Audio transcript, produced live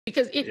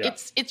Because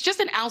it's just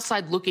an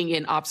outside looking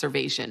in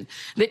observation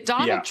that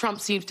Donald Trump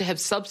seems to have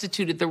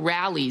substituted the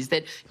rallies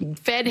that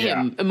fed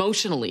him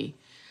emotionally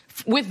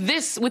with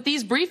these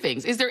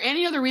briefings. Is there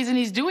any other reason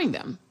he's doing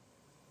them?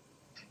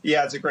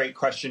 Yeah, it's a great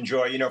question,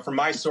 Joy. You know, from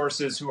my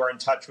sources who are in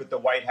touch with the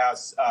White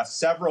House,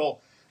 several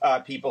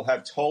people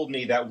have told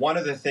me that one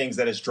of the things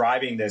that is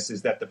driving this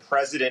is that the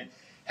president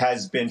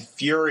has been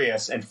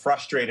furious and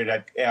frustrated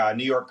at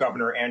New York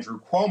Governor Andrew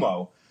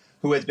Cuomo,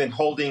 who has been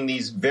holding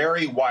these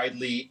very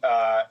widely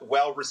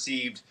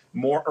well-received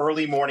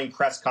early morning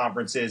press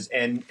conferences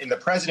and, in the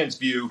president's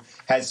view,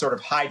 has sort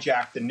of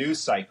hijacked the news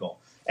cycle.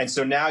 And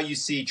so now you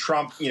see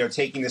Trump,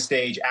 taking the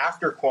stage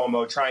after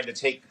Cuomo, trying to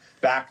take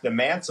back the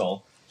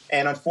mantle.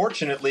 And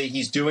unfortunately,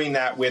 he's doing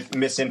that with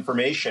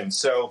misinformation.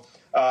 So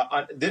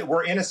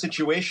we're in a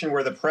situation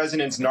where the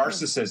president's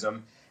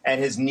narcissism and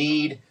his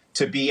need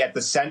to be at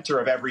the center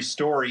of every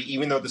story,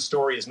 even though the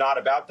story is not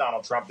about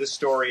Donald Trump, this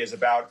story is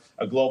about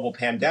a global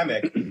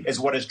pandemic, is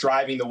what is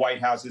driving the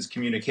White House's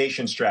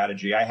communication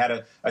strategy. I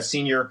had a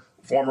senior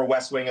former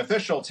West Wing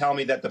official tell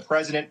me that the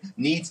president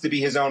needs to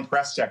be his own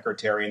press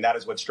secretary, and that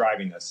is what's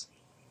driving this.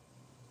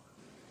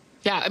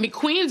 Yeah, I mean,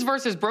 Queens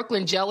versus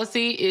Brooklyn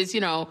jealousy is,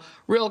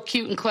 real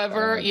cute and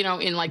clever,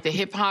 in like the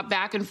hip hop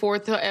back and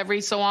forth every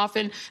so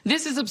often.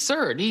 This is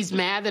absurd. He's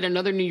mad that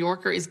another New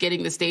Yorker is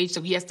getting the stage,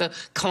 so he has to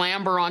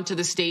clamber onto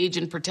the stage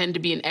and pretend to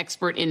be an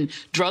expert in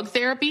drug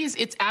therapies.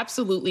 It's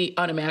absolutely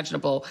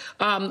unimaginable.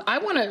 I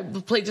want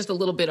to play just a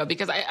little bit of,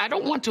 because I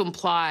don't want to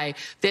imply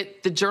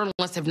that the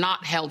journalists have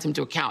not held him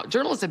to account.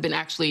 Journalists have been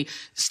actually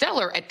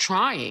stellar at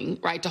trying,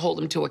 right, to hold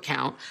him to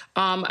account.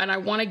 And I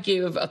want to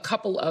give a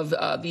couple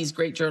of these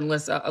great journalists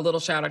a little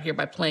shout out here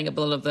by playing a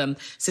little of them.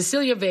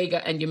 Cecilia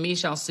Vega and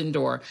Yamiche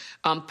Alcindor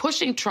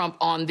pushing Trump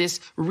on this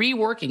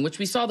reworking, which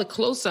we saw the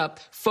close-up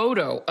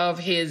photo of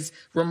his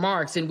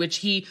remarks in which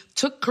he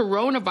took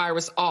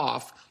coronavirus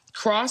off,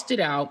 crossed it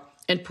out,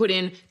 and put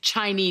in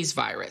Chinese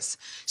virus.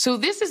 So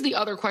this is the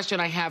other question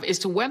I have as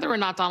to whether or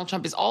not Donald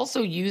Trump is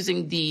also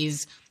using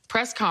these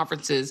press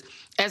conferences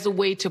as a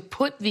way to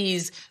put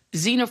these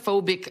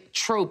xenophobic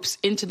tropes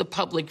into the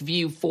public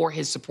view for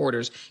his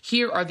supporters.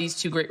 Here are these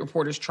two great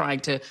reporters trying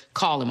to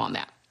call him on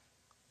that.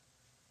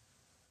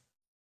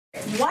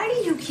 Why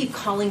do you keep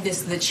calling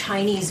this the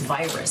Chinese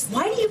virus?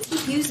 Why do you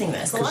keep using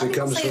this? A lot of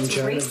people say it's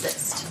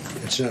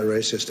racist. It's not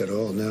racist at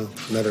all, no,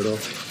 not at all.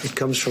 It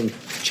comes from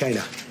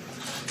China.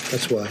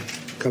 That's why.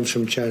 Comes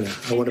from China.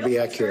 I want to be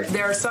accurate.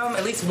 There are some,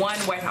 at least one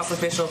White House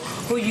official,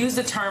 who used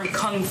the term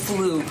Kung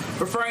Flu,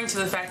 referring to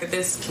the fact that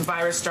this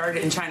virus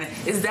started in China.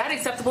 Is that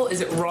acceptable?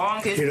 Is it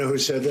wrong? You know who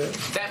said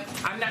that?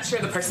 I'm not sure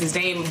the person's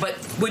name, but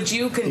would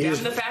you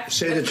condemn the fact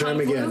say that the term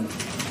again?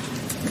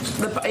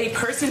 A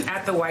person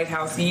at the White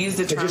House used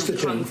the term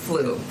Kung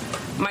Flu.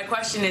 My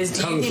question is,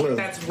 do you think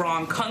that's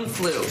wrong? Kung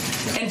Flu.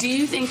 And do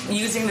you think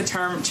using the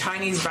term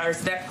Chinese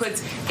virus, that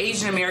puts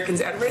Asian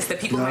Americans at risk, that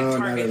people might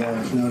target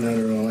them? No, not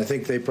at all. I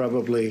think they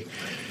probably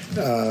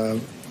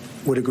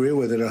would agree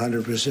with it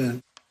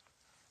 100%.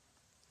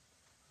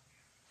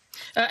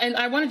 And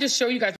I want to just show you guys